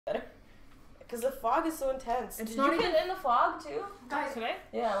Because the fog is so intense. And Did did you you get in the fog too? Guys, today?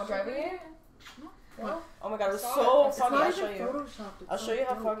 Yeah, we're driving here. Yeah. Oh my god, it was Saw so it. foggy. It's I'll not show even you. photoshopped. I'll show you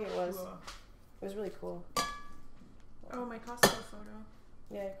how foggy it was. Whoa. It was really cool. Oh, my Costco photo.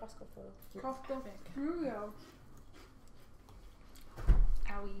 Yeah, your Costco photo. Costco Rio.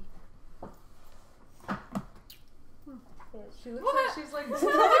 Owie. She looks What? like she's like. Isn't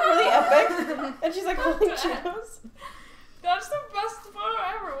that like really epic? And she's like holding Cheetos. That's the best photo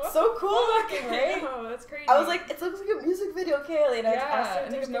ever. What So the cool fuck? looking, right? Oh, that's crazy. I was like, it looks like a music video, Kaylee. And I asked her yeah, to and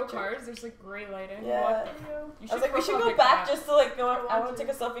take there's a no picture. cars. There's like great lighting. Yeah. What? You I was like, we should profile go pic back that. just to like go. I I want want to to.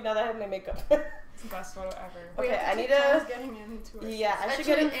 take a selfie now that I have my makeup. It's the best photo ever. Okay, I need to. to. Getting into it. Yeah, I should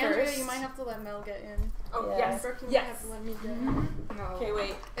get in Andrea, first. you might have to let Mel get in. Oh, Yeah. yes. Brooke, you might Yes. have to let me get in. No. Okay,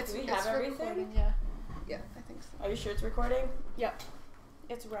 wait. It's, Do we it's have for everything? recording, yeah. Yeah, I think so. Are you sure it's recording? Yep.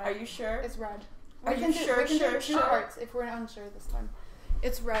 It's red. Are you sure? It's red. Are you sure? We can Sure, do two sure? parts if we're unsure this time.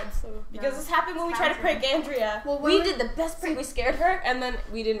 It's red, so. Because this happened when we tried to prank Andrea. Well, we did the best prank. We scared her, and then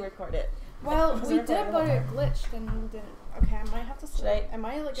we didn't record it. Well, Was we it did, recording? but it glitched and we didn't. Okay, I might have to. Should I- Am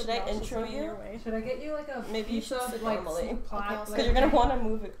I like? should I obnoxious intro in you? your way? Should I get you like a Maybe you pizza should sit like normally. Okay, I'll plat? sit Because you're gonna want to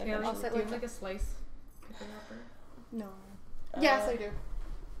move it. Yeah, I'll do sit you have like like a slice? Pickle wrapper? No. Uh, Yes, I do.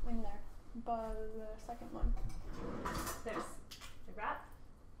 In there, but the second one. This. Like that?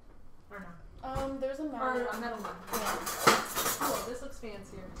 Or no? There's a Or metal. a metal one. Yeah. Cool, this looks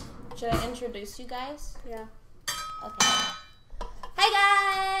fancier. Should I introduce you guys? Yeah. Okay.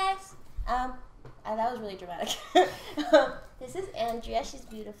 Hi guys. That was really dramatic. This is Andrea. She's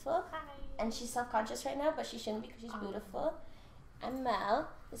beautiful. Hi. And she's self-conscious right now, but she shouldn't be because she's beautiful. I'm Mel.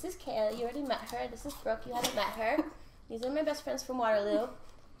 This is Kayla. You already met her. This is Brooke. You haven't met her. These are my best friends from Waterloo.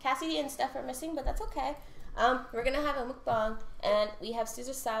 Cassidy and Steph are missing, but that's okay. We're gonna have a mukbang, and we have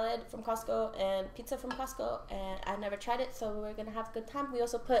Caesar salad from Costco and pizza from Costco, and I've never tried it, so we're gonna have a good time. We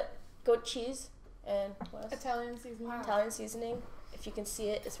also put goat cheese and what else? Italian seasoning. Wow. Italian seasoning. If you can see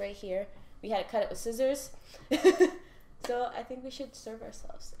it, it's right here. We had to cut it with scissors. So I think we should serve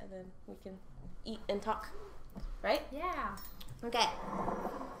ourselves, and then we can eat and talk, right? Yeah. Okay.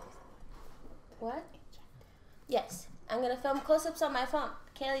 What? Yes. I'm gonna film close-ups on my phone.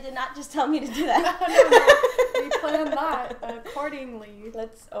 Kaylee did not just tell me to do that. No, we planned that accordingly.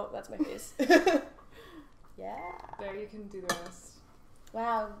 Oh, that's my face. Yeah. There, you can do the rest.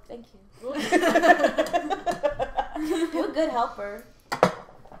 Wow, thank you. You're a good helper.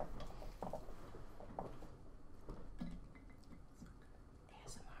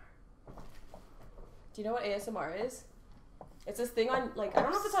 ASMR. Do you know what ASMR is? It's this thing on, like, I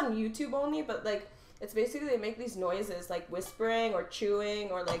don't know if it's on YouTube only, but, like, it's basically they make these noises, like whispering or chewing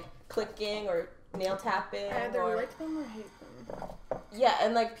or, like, clicking or nail tapping. I either or, like them or hate them. yeah,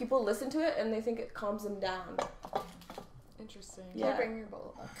 and, like, people listen to it and they think it calms them down. Interesting. Can you Yeah. bring your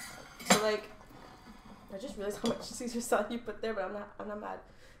bowl up? So, like, I just realized how much Caesar salad you put there, but I'm not mad.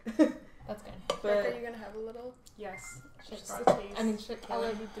 That's good. Brooke, are But you gonna have a little? Yes. Just brought the it. taste. I mean, shit, I'll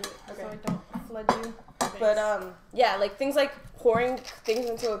Kelly. let you do it Okay. so I don't flood you. But yeah, like things like pouring things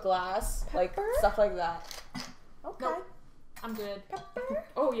into a glass, like Pepper? stuff like that. Okay. Nope. I'm good. Pepper.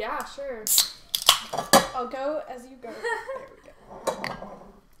 Oh, yeah, sure. I'll go as you go. There we go.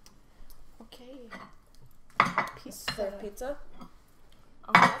 Okay. Pizza. Serve pizza.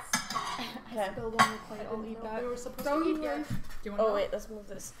 Oh, that's... I Okay. spilled on the plate. I'll eat that. We were supposed Don't to eat eat yet. yet. Do you want Oh wait, let's move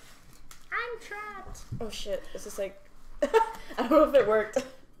this. I'm trapped. Oh shit, this is like I don't know if it worked.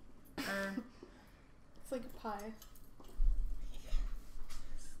 It's like a pie.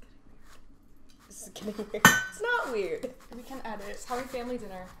 This is getting weird. It's not weird. We can edit. It's having family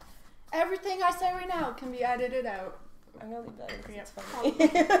dinner. Everything I say right now can be edited out. I'm gonna leave that in because Yep. it's funny.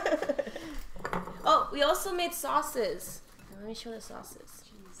 Oh, we also made sauces. Let me show the sauces.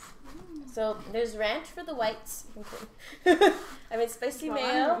 So there's ranch for the whites. I made spicy No,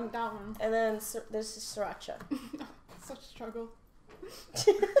 mayo, I'm that one. and then there's sriracha. Such a struggle.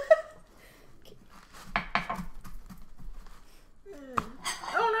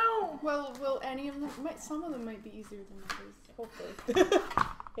 Oh Well, will any of them? Some of them might be easier than others. no! Hopefully.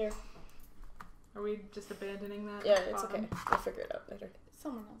 Here. Are we just abandoning that? Yeah, at the it's bottom? okay. We'll figure it out later.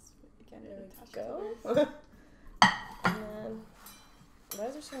 Someone else again. There attached we to go. theirs. And then, why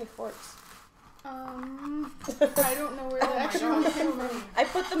is there so many forks? I don't know where the Oh my extra God, one so came many. from. I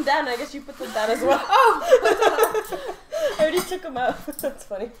put them down. I guess you put them down as well. Oh! I already took them out. That's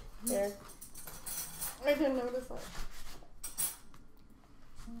funny. Here. I didn't notice that.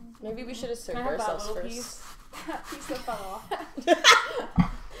 Maybe we should have served Can I have that ourselves little first. piece? That piece that fell off.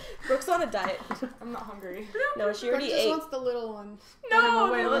 Brooke's on a diet. I'm not hungry. No, she Brooke already just ate. wants the little one.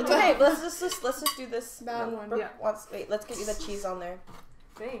 No, wait, no, let's- no. Okay, let's just do this. That one. Brooke Yeah. wants. Wait, let's get you the cheese on there.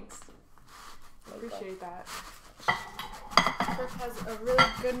 Thanks. appreciate that. Brooke has a really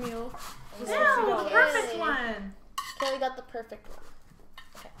good meal. No, Yay. perfect one. Kelly got the perfect one.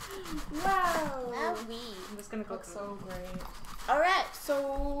 Wow. Now we. I'm just gonna go Looks so great. All right.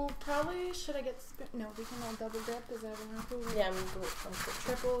 So probably should I get spoon? No, we can all double dip. Is that enough? Yeah, I'm good.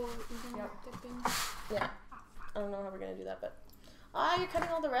 Triple even Yep. dipping. Yeah. I don't know how we're gonna do that, but you're cutting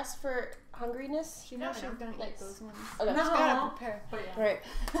all the rest for hungriness. She knows I she's know. gonna eat Nice. those ones. Okay. Just No. gotta prepare. But yeah. All right.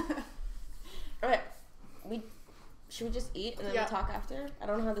 All right. Should we just eat and then Yeah. we talk after? I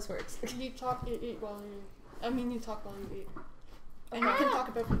don't know how this works. You talk, you eat while you. I mean, you talk while you eat. And you can talk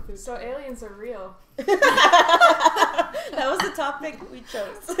about the food. So aliens are real. That was the topic we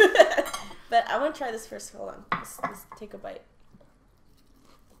chose. But I want to try this first. Hold on. Let's take a bite.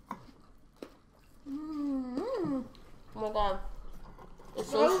 Mm-hmm. Oh my god. It's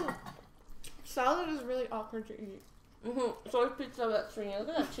so. Salad is really awkward to eat. So is pizza that's stringy. Look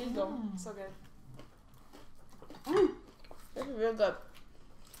at that cheese though. So good. This is real good.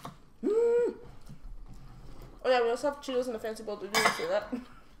 Oh yeah, we also have Cheetos in the fancy bowl. Did you see that?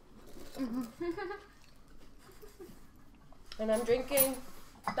 And I'm drinking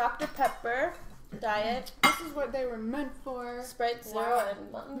Dr. Pepper Diet, This is what they were meant for. Sprite Zero,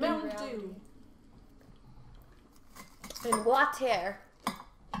 Wow. and Mountain Dew. And water.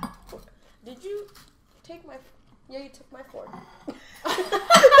 Did you take my? Yeah, you took my fork.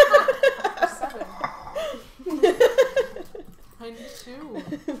 7. I need 2.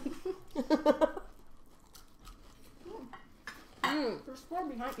 There's 4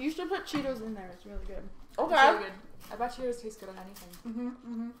 behind. You should put Cheetos in there. It's really good. Okay. It's really good. I bet Cheetos taste good on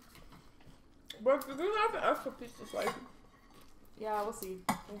anything. Brooke, you can have an extra piece of slice. Yeah, we'll see.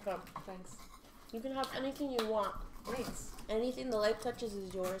 Okay. Thanks. You can have anything you want. Thanks. Anything the light touches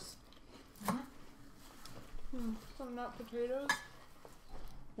is yours. Some nut potatoes.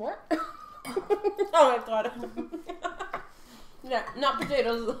 What? Oh my god. Yeah, not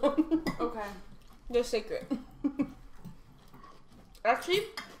potatoes. Okay. They're sacred. Actually,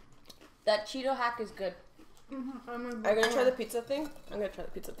 that Cheeto hack is good. Are you gonna try the pizza thing? I'm gonna try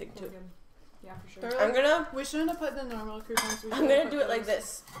the pizza thing Really too. good. Yeah, for sure. They're I'm gonna We shouldn't have put the normal croutons. I'm gonna do it like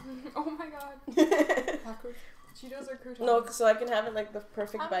this. Oh my god. Backwards. Cheetos are croutons. No, so I can have it like the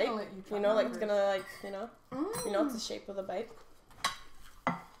perfect I'm bite. gonna let you try You know, like mine it's gonna like you know it's the shape of the bite.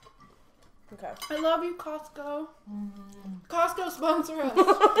 Okay. I love you, Costco. Costco sponsor us.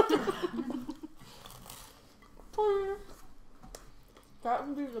 That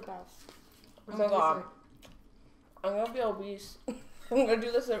would be the best. Oh my god. I'm gonna be obese. I'm gonna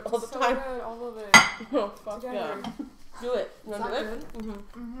do this all the so time. good, all of it. Oh fuck yeah. Together. Do it. You wanna do Is it? that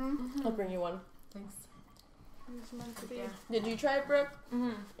good? I'll bring you one. Thanks. It's meant to be. Yeah. Did you try it, Brooke?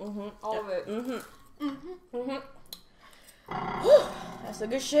 All of it. That's the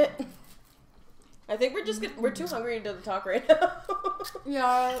good shit. I think we're just we're too hungry to talk right now.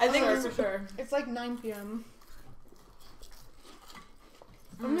 Yeah, I think For sure. it's like 9 p.m.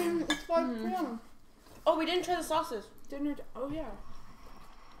 I mean, it's 5 p.m. Oh, we didn't try the sauces. Dinner. Oh yeah.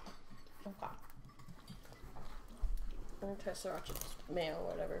 Okay. I'm gonna try sriracha mayo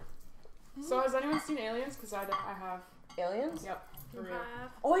or whatever. So has anyone seen Aliens? Because I have. Aliens? Yep. For real.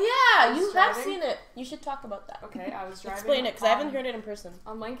 Oh yeah, I was you have driving. seen it. You should talk about that. Okay, I was driving. Explain it, because I haven't heard it in person.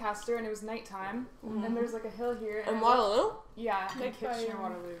 on Lancaster, and it was nighttime, and there's like a hill here. In I Waterloo? Yeah, like Like by, Kitchener,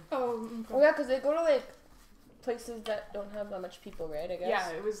 Waterloo. Oh. Oh yeah, because they go to like places that don't have that much people, right? I guess. Yeah,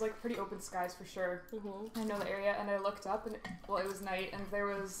 it was like pretty open skies for sure. I know the area, and I looked up, and it was night, and there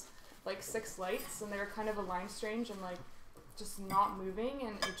was like 6 lights, and they were kind of aligned strange and like just not moving,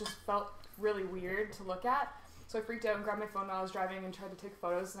 and it just felt really weird to look at. So I freaked out and grabbed my phone while I was driving and tried to take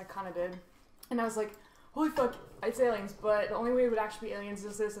photos, and I kind of did. And I was like, holy fuck, it's aliens, but the only way it would actually be aliens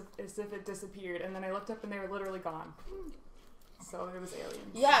is if it disappeared. And then I looked up and they were literally gone. So it was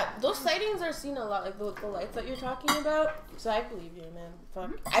aliens. Yeah, those sightings are seen a lot, like the lights that you're talking about. So I believe you, man.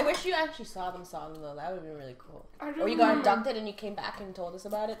 Fuck. I wish you actually saw them though. That would have been really cool. Or you got abducted and you came back and told us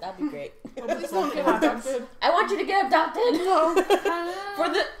about it. That'd be great. Please don't get abducted. I want you to get abducted. No.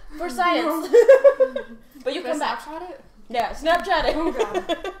 for science. But you Can I come back. Snapchat it? Yeah, Snapchat Oh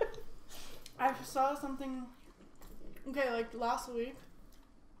it. god. I saw something. Okay, like last week,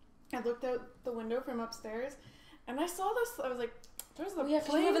 I looked out the window from upstairs, and I saw this. I was like, "There's a We have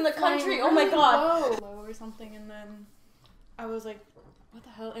to plane live in the flying country. Oh my really god." low or something." And then I was like, "What the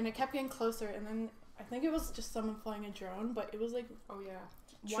hell?" And it kept getting closer. And then I think it was just someone flying a drone, but it was like Oh yeah.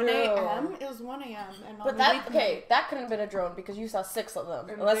 1 a.m. It was 1 a.m. And on But the that weeknight- that couldn't have been a drone because you saw 6 of them.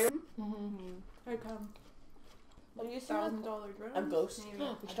 And Unless they- I come. Have you seen $1,000 a drone. ghost? Maybe.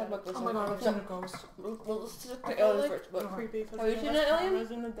 We should talk about ghosts. Oh my god, I've seen a ghost. Well, let's just I pick feel aliens like first. But creepy because have you they seen have an alien?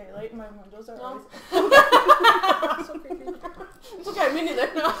 cameras in the daylight and my windows are No. always So creepy. It's okay, me neither.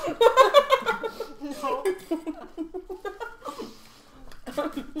 No.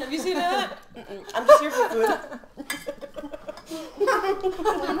 Have you seen that? I'm just here for food.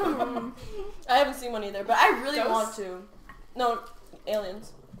 I haven't seen one either, but I really want to. No,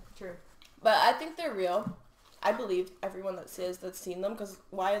 aliens. True. But I think they're real. I believe everyone that says that's seen them, because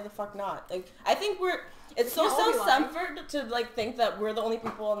why the fuck not? Like, I think it's so Can't all be lying. self-centered to like think that we're the only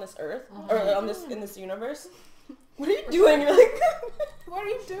people on this earth or on this in this universe. What are you doing? You're like, What are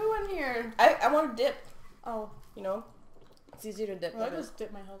you doing here? I want to dip. Oh, You know, it's easier to dip. well, I than just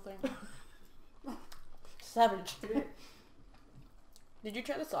dipped my whole thing. savage. Did you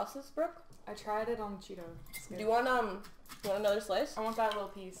try the sauces, Brooke? I tried it on Cheeto. It's good. Do you want another slice? I want that little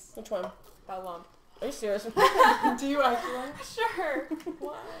piece. Which one? That lump. Are you serious? Do you actually? Sure.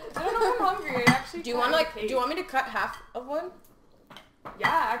 What? I don't know if I'm hungry. I actually. Do you want do you want me to cut half of one? Yeah,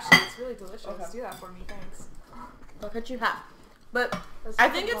 actually, it's really delicious. Okay. Do that for me, thanks. I'll cut you half. But That's I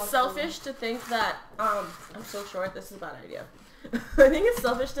so think it's possible. selfish to think that I'm so short. This is a bad idea. I think it's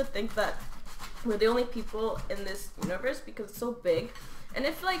selfish to think that we're the only people in this universe because it's so big. And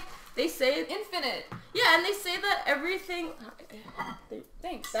if like they say Infinite. yeah, and they say that everything.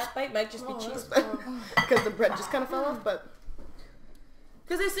 Thanks. That bite might just be Oh, cheese that's- because the bread just kind of fell off. But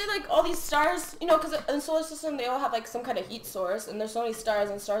because they say like all these stars, you know, because in the solar system they all have like some kind of heat source, and there's so many stars,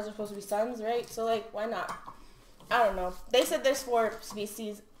 and stars are supposed to be suns, right? So like, why not? I don't know. They said there's 4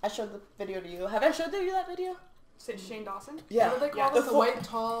 species. I showed the video to you. Have I showed you that video? Say Shane Dawson. Yeah. What do they Yeah. call The them? white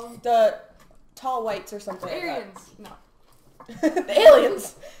tall. The tall whites or something. like that. Aliens. No. The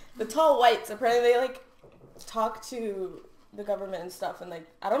aliens. The tall whites. Apparently they like talk to the government and stuff, and like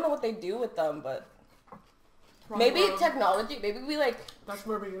I don't know what they do with them, but Wrong maybe world. technology. Maybe we like That's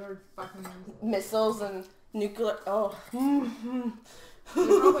where we learned fucking. missiles and nuclear. Oh. They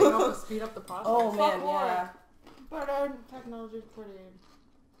probably help us speed up the process. Oh Fuck man, war. yeah. But our technology is pretty.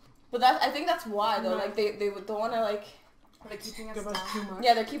 But I think that's why though. No. Like they don't want to like. Are they keeping us Give down? us too much.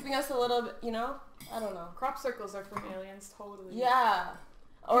 Yeah, they're keeping us a little bit. You know. I don't know. Crop circles are from aliens, totally. Yeah.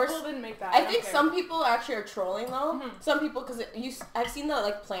 Or People didn't make that. I don't think care. some people actually are trolling though. Mhm. Some people because I've seen the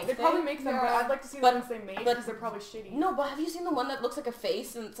like plank They thing. probably make them, but Yeah. I'd like to see the But- ones they make but- because they're probably shitty. No, but have you seen the one that looks like a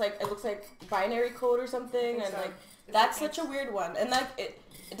face and it looks like binary code or something think and so. like It's that's like such a weird one and like it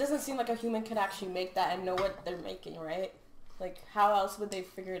doesn't seem like a human could actually make that and know what they're making, right? Like how else would they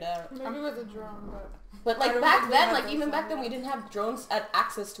figure it out? Maybe with a drone, But I like don't back think we then, had like those even back on then, we yet. didn't have drones at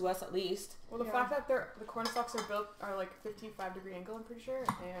access to us at least. Well, the Yeah. fact that the corn stalks are built are like 55-degree angle, I'm pretty sure,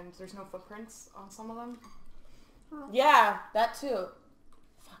 and there's no footprints on some of them. Yeah, that too.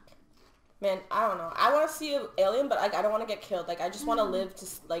 Fuck, man, I don't know. I want to see an alien, but like I don't want to get killed. Like I just want to live to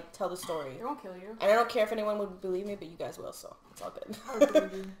like tell the story. They won't kill you. And I don't care if anyone would believe me, but you guys will, so it's all good. I would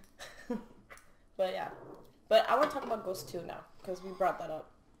believe you. But yeah. But I want to talk about ghosts too now, because we brought that up.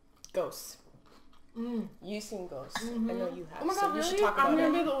 Ghosts. You've seen ghosts. I know you have. oh my so god, you should really? talk I'm about gonna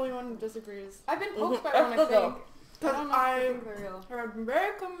it. be the only one who disagrees. I've been poked by Let's one, I go, think. go. I don't know if I think they're real. Heard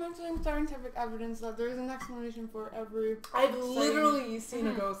very convincing scientific evidence that there is an explanation for every I've literally seen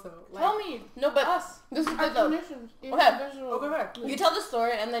a ghost though. Like, Tell me. No, but Us. this is good though. explanations. Even Okay. visual. Okay. You tell the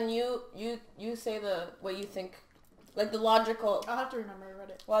story, and then you say what you think, like the logical I'll have to remember. I read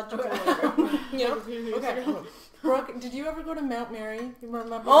it. whatever. You know? Okay. Brooke, did you ever go to Mount Mary? You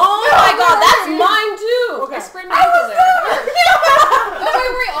remember? Oh my god, that's mine too. Okay. I sprained my ankle there.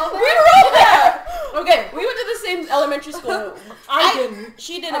 Oh, wait, all there? We were all there. Okay, we went to the same elementary school. I didn't.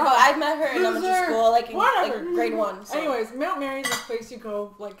 She didn't, but I met her in elementary Loser. school, like in Whatever. like grade 1. So. Anyways, Mount Mary is a place you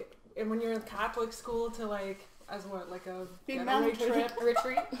go, like, and when you're in Catholic school to, like, as what, like a Be getaway mounted. trip?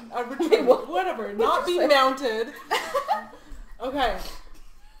 Retreat. A retreat, whatever, not be mounted. Okay.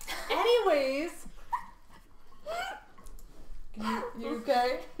 Anyways. You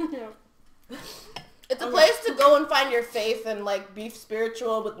Okay. Yeah. It's a Okay. place to go and find your faith and like be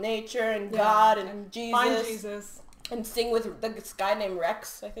spiritual with nature and Yeah. God and Jesus, find Jesus. and sing with this guy named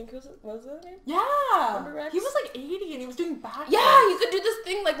Rex. I think was that name? Yeah. Remember Rex? He was like 80 and he was doing back. Yeah, you could do this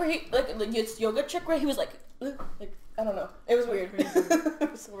thing like where he like it's yoga trick where he was like I don't know. It was weird.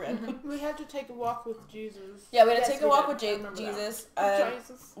 It was so random. We had to take a walk with Jesus. Yeah, we had to Yes, take a we walk did. with I remember that. Jesus.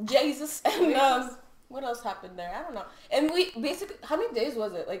 Jesus. Jesus and Jesus. what else happened there? I don't know. And we basically how many days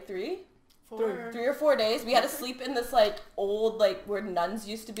was it? Like 3? 4. 3 or 4 days. We had to sleep in this like old like where nuns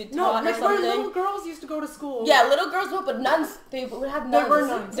used to be No, taught or like where something. little girls used to go to school. Yeah, little girls would, but nuns they would have nuns. There were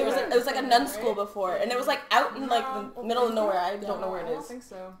nuns. There was Yeah. it was like a nun school before, and it was like out in like the middle of nowhere. I don't know where I it don't is. think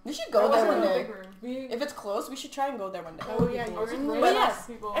so. We should It go there wasn't one in a day. big room. We, If it's close, we should try and go there one day. Oh yeah, I you was were in with the But lots yes. of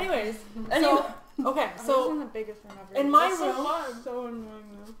people. anyways, Anyway. okay, I was so in the biggest room ever. in my That's room- so fun. So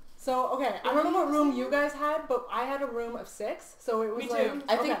annoying though. okay, I don't know what room you guys had, but I had a room of 6, so it was Me like too.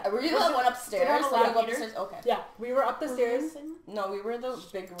 I think okay. were you the one upstairs? Did it have a So we lab go heater? upstairs? Okay. Yeah, we were up the Were we stairs, in the same- No, we were in the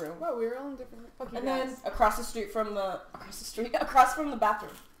big room What? We were all in different. Fuck you and guys. then across the street from across from the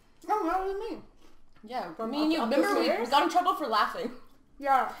bathroom. Oh, that was me. Yeah, From me and up- you. up the Remember we stairs? got in trouble for laughing.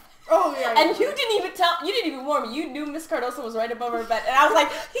 Yeah. Oh yeah. And you didn't even warn me. You knew Miss Cardoso was right above our bed, and I was like,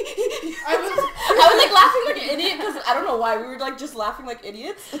 I was like laughing like an idiot because I don't know why we were like just laughing like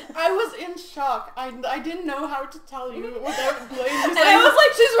idiots. I was in shock. I didn't know how to tell you without blaming. And I was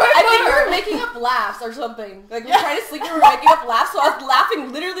like, she's right. I think we were making up laughs or something. Like we were trying to sleep, and we were making up laughs. So I was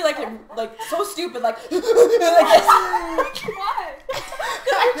laughing literally like so stupid, like like this. Why?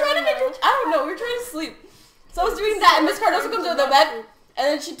 Because I was trying to make her. I don't know. We were trying to sleep. So I was doing that, and Miss Cardoso comes out of the bed. And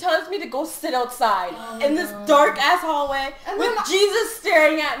then she tells me to go sit outside in this dark ass hallway And with then Jesus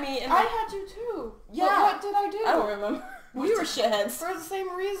staring at me. And I had you too. Yeah. But what did I do? I don't remember. We were shitheads. For the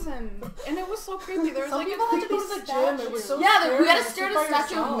same reason. And it was so creepy. There was Some like people a had to go creepy to the gym. It was statue. so Yeah, we had to scary. stare at Sit a by statue of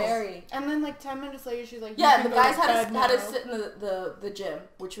yourself. Mary. And then like 10 minutes later, she's like, Yeah, you and the can go guys had bed to, had to now. sit in the gym,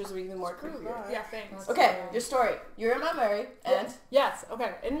 which was even more Screw creepy. that. Yeah, thanks. Okay, your story. You're in Mount Mary, and Yes,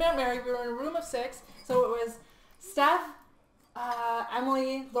 okay. In Mount Mary, we were in a room of 6, so it was Steph,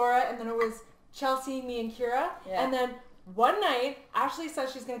 Emily, Laura, and then it was Chelsea, me, and Kira. Yeah. And then one night, Ashley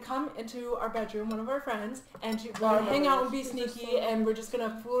says she's gonna come into our bedroom, one of our friends, and we're gonna hang out and be sneaky, and we're just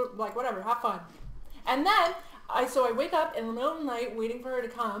gonna fool, like whatever, have fun. And then I wake up in the middle of the night waiting for her to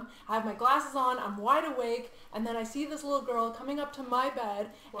come. I have my glasses on, I'm wide awake, and then I see this little girl coming up to my bed,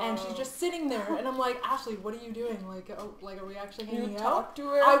 and she's just sitting there, and I'm like, Ashley, what are you doing? Like, are we actually hanging you out? talked to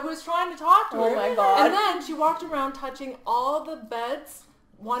her. I was trying to talk to her. Oh my God. And then she walked around touching all the beds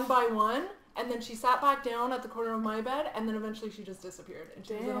one by one, and then she sat back down at the corner of my bed, and then eventually she just disappeared, and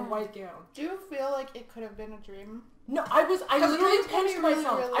she was in a Damn. white gown. Do you feel like it could have been a dream? No, I Because literally dreams can pinched be really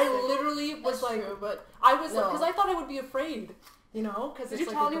myself. I realistic. literally was That's like, true, but I was no. because I thought I would be afraid, you know, because Did it's you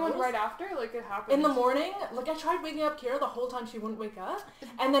like tell a anyone ghost. right after? Like it happened? In the morning, like I tried waking up Kira the whole time she wouldn't wake up,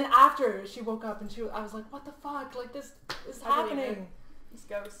 and then after she woke up and I was like, what the fuck, like this is I believe happening. It's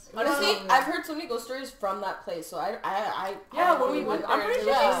ghosts. honestly, Yeah. I've heard so many ghost stories from that place. So I Yeah, I when we believe went, it. I'm pretty sure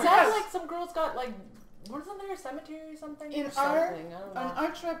Yeah. she said like some girls got like, wasn't there a cemetery or something? In our Something, I don't know. on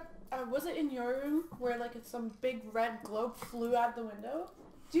our trip, was it in your room where like some big red globe flew out the window?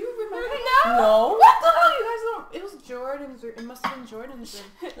 Do you remember that? No. What the hell? You guys don't. It was Jordan's room. It must have been Jordan's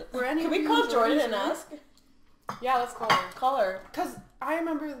room. Were any Can of we you call in Jordan Jordan's and room? ask? Yeah, let's call her. Call her. Because I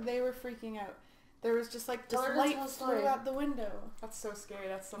remember they were freaking out. There was just like this Tell her to light tell a story. flew out the window. That's so scary.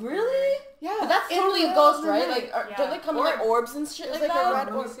 That's so Really? Yeah, But that's in the totally a middle of ghost, the right? night. Like, Yeah. don't they come in like orbs and shit It was like like a that? red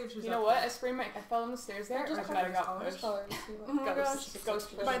Let me orb. see if she's You know up what? there. I sprained my. I fell on the stairs there. Just I call bet I her. got Just pushed. call her to see what- Oh my Ghost. gosh.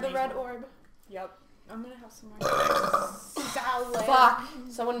 Ghost. By the red orb. Yep. I'm gonna have some more. Salad. Fuck.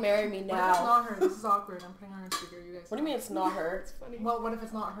 Someone marry me What if it's now. not her? This is awkward. I'm putting her on speaker. You guys. What do you mean it's not her? It's funny. Well, what if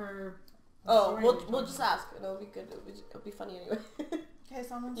it's not her? Oh, story we'll that you're we'll talking just about? ask, and it'll be good. It'll be funny anyway. Okay,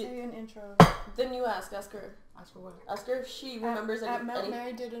 someone You- say an intro. Then you ask her. Ask for what? Ask her if she remembers at any. Mount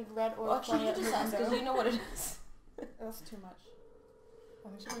Mary did a red orb Well, actually, fly you out just her ask because window. you know what it is. That's too much. I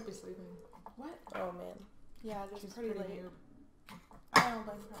think she might be sleeping. What? Oh man. Yeah, it's She's pretty late. nude. I don't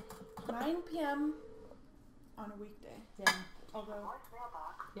blame her. 9 p.m. on a weekday. Yeah. Although,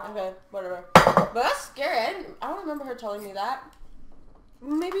 Yeah. Okay, whatever. But that's scary. I don't remember her telling me that.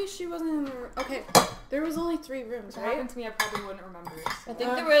 maybe she wasn't in the room. Okay, there was only 3 rooms, If it right? happened to me, I probably wouldn't remember it. I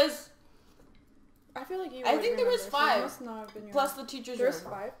think Uh, there was I feel like you. I would think there was remember, so it 5, must not have been your plus the teacher's there was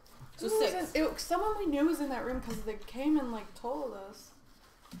room. 5. So Who was 6. someone we knew was in that room because they came and like told us.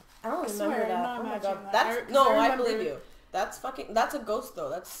 I don't I remember swear, I'm that. not Oh my imagining god. that. That's 'Cause no, I I remember- believe you. That's a ghost though.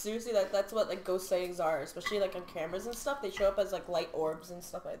 That's seriously that's what like ghost sightings are, especially like on cameras and stuff. They show up as like light orbs and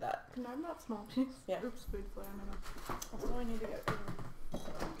stuff like that. No, I'm not small. Yeah. Oops, food fly on my mouth. That's all I need to get. Do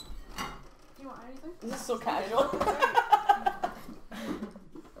you want anything? This is so casual.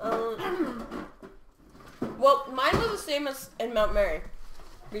 Well, mine was the same as in Mount Mary,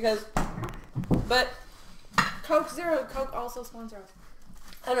 but Coke Zero. Coke also sponsor us.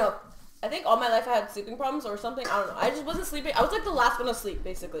 I don't know. I think all my life I had sleeping problems or something. I don't know. I just wasn't sleeping. I was like the last one to sleep,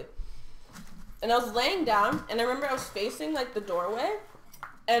 basically. And I was laying down, and I remember I was facing like the doorway,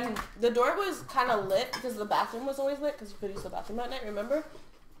 and the door was kind of lit because the bathroom was always lit because you could use the bathroom at night. Remember?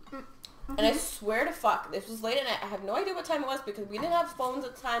 And I swear to fuck, this was late at night. I have no idea what time it was because we didn't have phones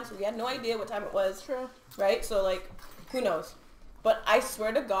at the time, so we had no idea what time it was. True. Right? So, like, who knows? But I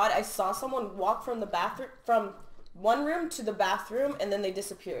swear to God, I saw someone walk from the bathroom, from one room to the bathroom, and then they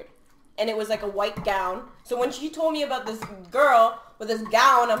disappeared. And it was like a white gown. So when she told me about this girl with this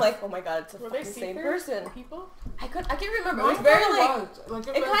gown, I'm like, oh my God, it's a fucking same person. People? I can't remember. It was very like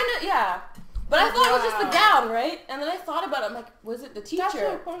it kind of, yeah. But I thought it was just the gown, right? And then I thought about it. I'm like, was it the teacher?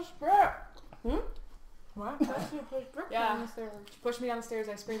 That's what pushed Brooke. What? That's what pushed Brooke Yeah. down the stairs. She pushed me down the stairs,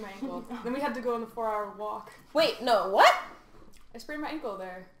 I sprained my ankle. Then we had to go on the 4-hour walk. Wait, no, what? I sprained my ankle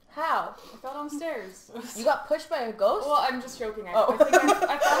there. How? I fell downstairs. You got pushed by a ghost? Well, I'm just joking. I Oh.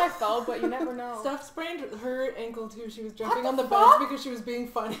 I thought I fell, but you never know. Steph sprained her ankle too. She was jumping on the fuck? beds because she was being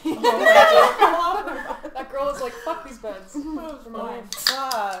funny. That girl was like, fuck these beds. Oh,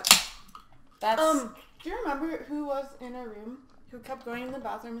 fuck. That's... Do you remember who was in our room who kept going in the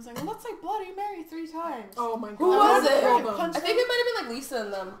bathroom and saying, let's say Bloody Mary 3 times? Oh my God. Who was it? Punch I think it might have been like Lisa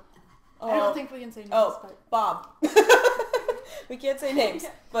and them. I don't think we can say names, Oh, but... Bob. We can't say names,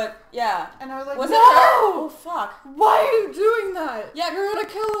 but yeah. And I was like, Was no! it her? Oh, fuck. Why are you doing that? Yeah, You're gonna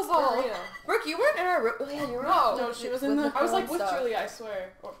kill us all. For real. Brooke, you weren't in our room. Oh, yeah, you were. No, she was in the- I was like phone with stuff. Julia, I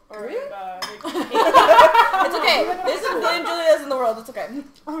swear. Or Really? like, It's okay. There's a million Julias in the world. It's okay.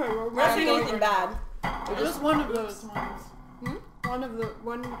 Alright, well, We're not doing anything bad. It was one of those ones. Hmm? One of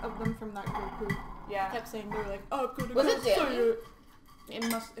them from that group who yeah. kept saying they were like, oh, good. Was it Danny? It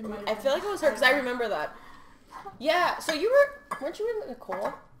might have I feel like it was her because I remember that. Yeah. So weren't you in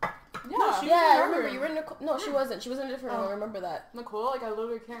Nicole? Yeah. she was in Yeah, I our remember room. you were in Nicole. No, she wasn't. She was in a different room. Oh. I remember that. Nicole, like I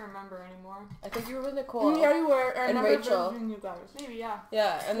literally can't remember anymore. I think you were with Nicole. Yeah, you were. I And remember Rachel. visiting you guys. Maybe, yeah.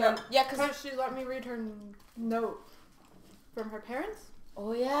 Yeah, and then because Because she let me read her note from her parents.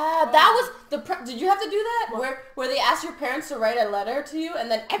 oh yeah, that was the. Did you have to do that? What? Where they asked your parents to write a letter to you,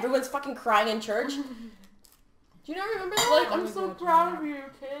 and then everyone's fucking crying in church. Do you not remember that? Like, Oh I'm my so God, proud yeah. of you,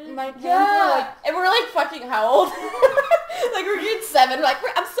 kid. My parents Yeah, were like, and we're like fucking how old? Like we're grade 7. Like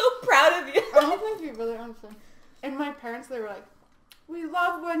I'm so proud of you. I don't think you really understand. And my parents, they were like, we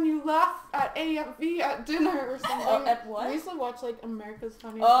love when you laugh at AFV at dinner or something. Oh, at what? We used to watch like America's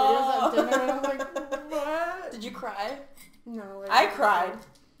Funniest Oh. Videos at dinner, and I'm like, what? Did you cry? No. I cried.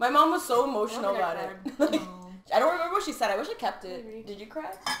 My mom was so emotional I about think it. I Like, I don't remember what she said. I wish I kept it. Maybe. Did you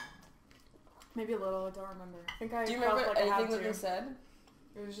cry? Maybe a little, I don't remember. I think I Do you felt remember like I anything had that to. they said?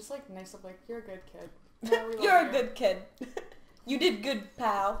 It was just like nice of like, you're a good kid. Yeah, we love You're a you. good kid. You did good,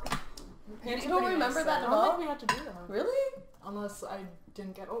 pal. Parents You are don't pretty remember nice, that though. at I don't all? think we had to do that. Really? Unless I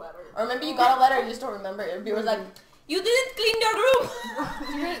didn't get a letter. Or maybe you got a letter and you just don't remember it. It was like, you didn't clean your room.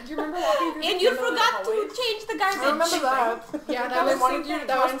 Do you remember walking through And the you window in the forgot to hallways? change the garbage. I remember that. Yeah, And that they was wanted so you to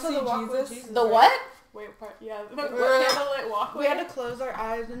that come was see to the walk with Jesus. Jesus. The right? what? Wait, part, yeah, the We're- candlelit walkway. We had to close our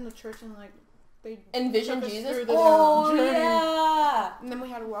eyes in the church and like they Envision took us Jesus? through the Oh, journey. yeah. And then we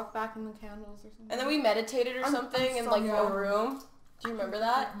had to walk back in the candles or something. And then we meditated or I'm something in so like young. a room. Do you remember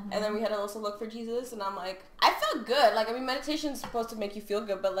that? And then we had to also look for Jesus, and I'm like, I felt good. Like, I mean, meditation's supposed to make you feel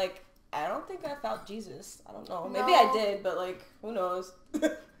good, but like, I don't think I felt Jesus. I don't know. Maybe I No. did, but like, who knows? Do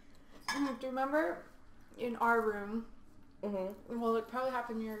you remember in our room? Mm-hmm. Well, it probably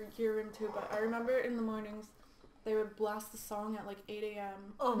happened in your room too, but I remember in the mornings they would blast the song at like 8 a.m.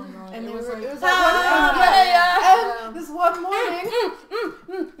 Oh my God. And it they was were, like, it was Ah, like yeah. and this one morning,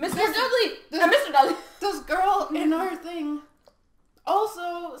 Mr. Dudley! Mr. Dudley! this girl in our thing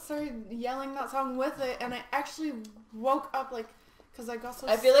also started yelling that song with it, and I actually woke up like, because I got so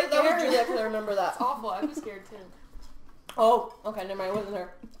I feel like that was scared. Julia because I remember that. It's awful. I'd be scared too. Oh, okay, never mind. It wasn't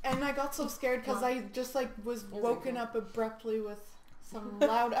her. And I got so scared because I just like was was woken okay. up abruptly with some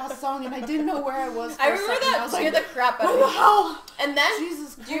loud ass song, and I didn't know where I was. For I a remember second. I that was scared like, the crap out what of the me. hell? And then,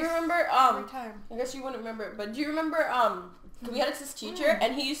 Jesus Christ. do you remember, Every time. I guess you wouldn't remember it, but do you remember, we had this teacher,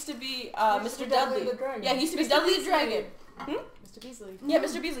 and he used to be, Mr. Dudley. the Dragon. Yeah, he used to be Mr. Dudley the Beasley. Dragon. Mr. Beasley. Yeah,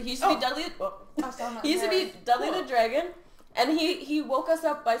 Mr. Beasley. He used to be Dudley. Oh. I saw that He used to there. be Dudley the Dragon, and he woke us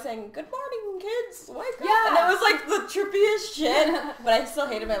up by saying, "Good morning, kids. Wake up!" Yeah. And it was like the trippiest shit. But I still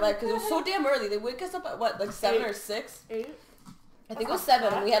hated my life because it was so damn early. They wake us up at what, like 7 or 6? 8. I think it was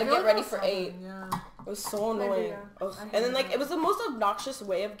 7. And we had to I feel get like ready it was for 7, 8. Yeah. It was so Maybe, annoying. yeah. Ugh. I And then hated like that. it was the most obnoxious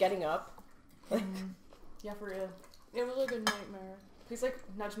way of getting up. Like Yeah, for real. It was like a nightmare. Please like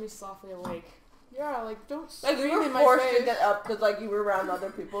nudge me softly awake. Yeah, like don't you scream were in my forced face. to get up because like you were around other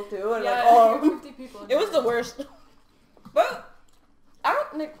people too, and Yeah, like oh, 50 people. it was the worst. But I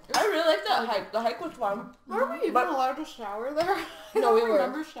don't like. I really liked that hike. The hike was fun. Were we even But- allowed to shower there? I No, don't we were.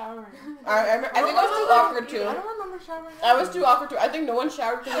 remember showering. I think I was too awkward I too. don't remember showering. I was too awkward too. I think no one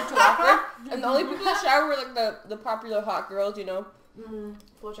showered because they're too awkward, and the only people that showered were like the popular hot girls, you know.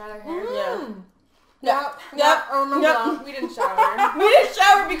 blow dry their hair. Yeah. Yeah. Yeah. I remember that. We didn't shower. We didn't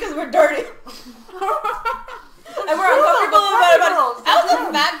shower because we're dirty. And we're uncomfortable about it. I was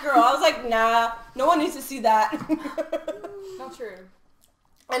a fat girl. I was like, nah, no one needs to see that. Not true.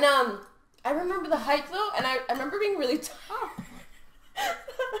 And I remember the hike though, and I remember being really tired. I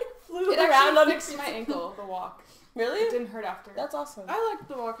flew It around actually on fixed my ankle, the walk. Really? It didn't hurt after. That's awesome. I liked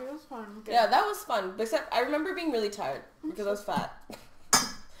the walk. It was fun. Yeah, that was fun. Except I remember being really tired because I was fat.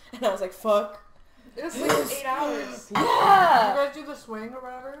 And I was like, fuck. It was like 8 hours. Yeah. You guys do the swing or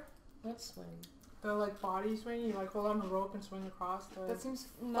whatever? What swing? The like body swing. You like hold on the rope and swing across. That seems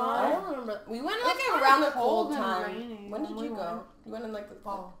No. I don't remember. We went like It's around the kinda cold cold and time. rainy When did when you we go? went. You went in like the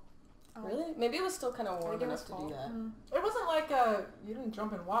fall. Oh. Really? Maybe it was still kind of warm think it enough was to fall. do that. It wasn't like you didn't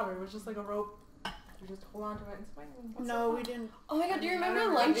jump in water. It was just like a rope. You just hold on to it and swing. That's so No, fun. we didn't. Oh my god, do you remember I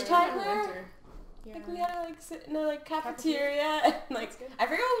don't lunchtime remember. there? Winter. I Yeah. think we had to like sit in a like cafeteria and like That's good. I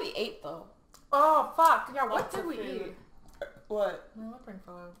forget what we ate though. Oh fuck! Yeah, what Lots did of we food. eat? What? My lip ring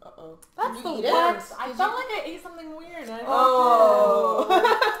fell out. Uh oh. That's Did the you eat it? worst. I Did felt you- like I ate something weird. And I Oh.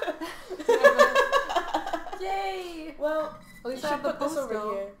 Yay! Well, At least you I should have the put this bone over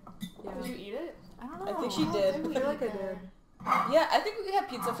still. here. Yeah. Did you eat it? I don't know. I think she Oh, did. did I we feel like I eat did. that? Yeah, I think we had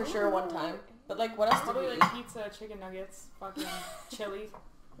pizza for sure one time. But like, what else did Probably we like eat? pizza, chicken nuggets, fucking chili.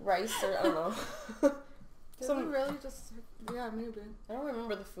 Rice or I don't know. Did Some- we really just? Yeah, maybe. I don't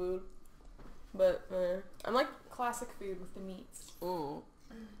remember the food. But I'm like, Classic food with the meats. how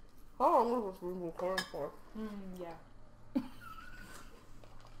long was this food been going for? Yeah.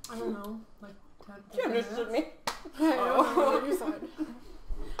 I don't know. Like 10, You understood me. I don't know what you said.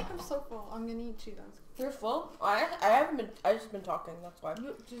 I'm so full. I'm gonna eat Cheetos. You're full? I haven't been. I just been talking. That's why.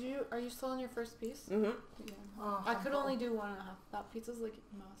 Are you still on your first piece? Mhm. Yeah. Oh, I I'm could full. only do 1.5. That pizza's like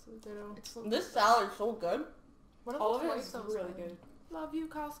massive. It's so This salad's so good. What are All those of it white is sauce really in? good. Love you,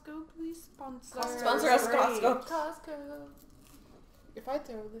 Costco. Please sponsor. Costco. Sponsor us, Great. Costco. Costco. If I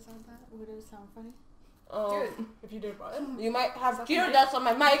throw this on that, would it sound funny? Good. If you did what? You might have Suck Cheeto it. dust on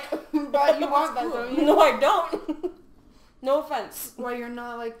my mic. But you want that, don't you? No, I don't. No offense. Why you're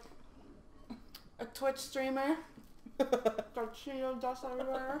not like a Twitch streamer? Got Cheeto dust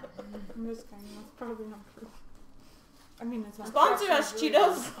everywhere. I'm just kidding. That's probably not true. I mean, it's not. Sponsor us, Actually,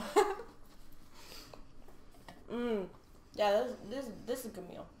 Cheetos. Yeah, this is a good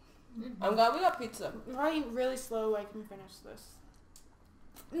meal. I'm glad we got pizza. If I eat really slow, I can finish this.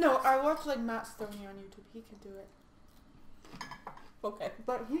 No, I watch like Matt Stoney on YouTube. He can do it. Okay.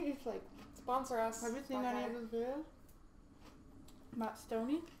 But he eats like. Sponsor us. Have you seen any of his videos? Matt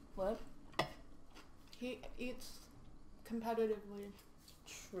Stoney? What? He eats competitively.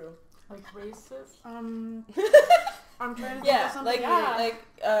 True. Like racist? I'm trying to think of Yeah, something.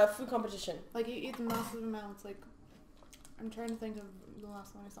 like food competition. Like he eats massive amounts. Like I'm trying to think of the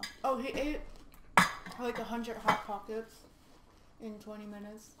last one I saw. Oh, he ate like 100 hot pockets in 20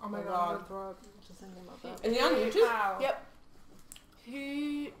 minutes. Oh my Oh god, God. I'm gonna throw up just thinking about that. Is he on YouTube? Wow. Yep.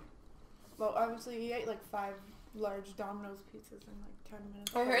 Well, obviously he ate like 5 large Domino's pizzas in like 10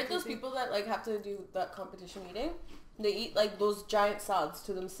 minutes. I heard Crazy. those people that like have to do that competition eating. They eat like those giant salads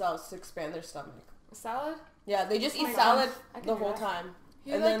to themselves to expand their stomach. Salad? Yeah, they just Oh my eat gosh. salad I could the do whole that. time,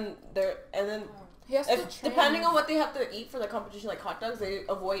 He, and like, then he has to if, train. depending on what they have to eat for the competition, like hot dogs, they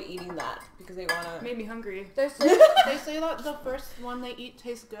avoid eating that because they wanna. Made me hungry. They say that the first one they eat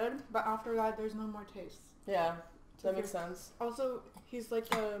tastes good, but after that there's no more taste. Yeah, that makes sense. Also, he's like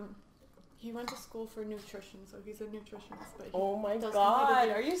he went to school for nutrition, so he's a nutritionist. But he Oh my does god,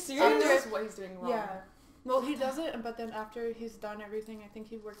 competitive- are you He serious? knows what he's doing wrong. Yeah. Well, he does it, but then after he's done everything, I think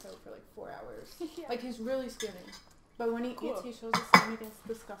he works out for like 4 hours. Yeah. Like he's really skinny. But when he Cool. eats, he shows his stomach. It's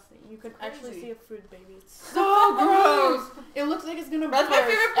disgusting. You can actually Crazy. see a food baby. It's so gross. It looks like it's gonna. That's my burst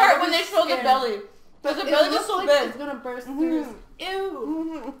favorite part out of when they his show the skin. belly. Because the It belly looks is so like big. It's gonna burst through. His,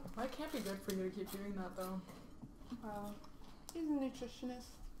 ew. That can't be good for you to keep doing that though. Wow. He's a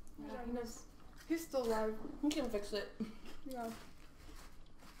nutritionist. Yeah, he knows. He's still alive. You can fix it. Yeah.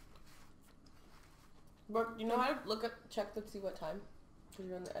 But you know how to check to see what time? Because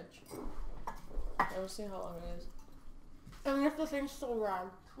you're on the edge. I will see how long it is. And if the thing's still red.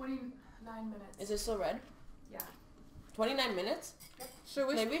 29 minutes. Is it still red? Yeah. 29 minutes? Should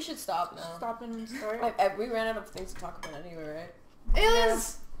we Maybe we should stop now. stop and start? We ran out of things to talk about anyway, right?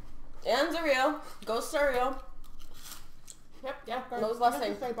 Aliens! Aliens are real. Ghosts are real. Yep. What was the last You have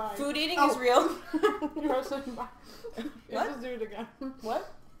thing? to say bye. Food eating Oh. is real. You are saying bye. You What? have to do it again.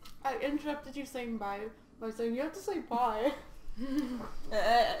 What? I interrupted you saying bye by saying you have to say bye.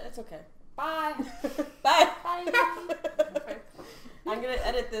 It's okay. Bye. Bye. Bye. I'm gonna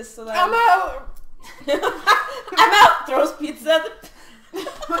edit this so that I'm out! I'm out. Throws pizza at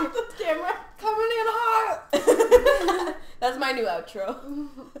the camera. Coming in hot. That's my new outro.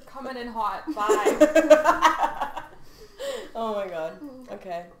 Coming in hot. Bye. Oh my god.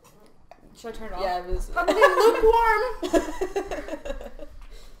 Okay. Should I turn it off? Yeah, it was. Coming in lukewarm.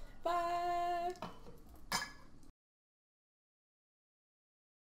 Bye.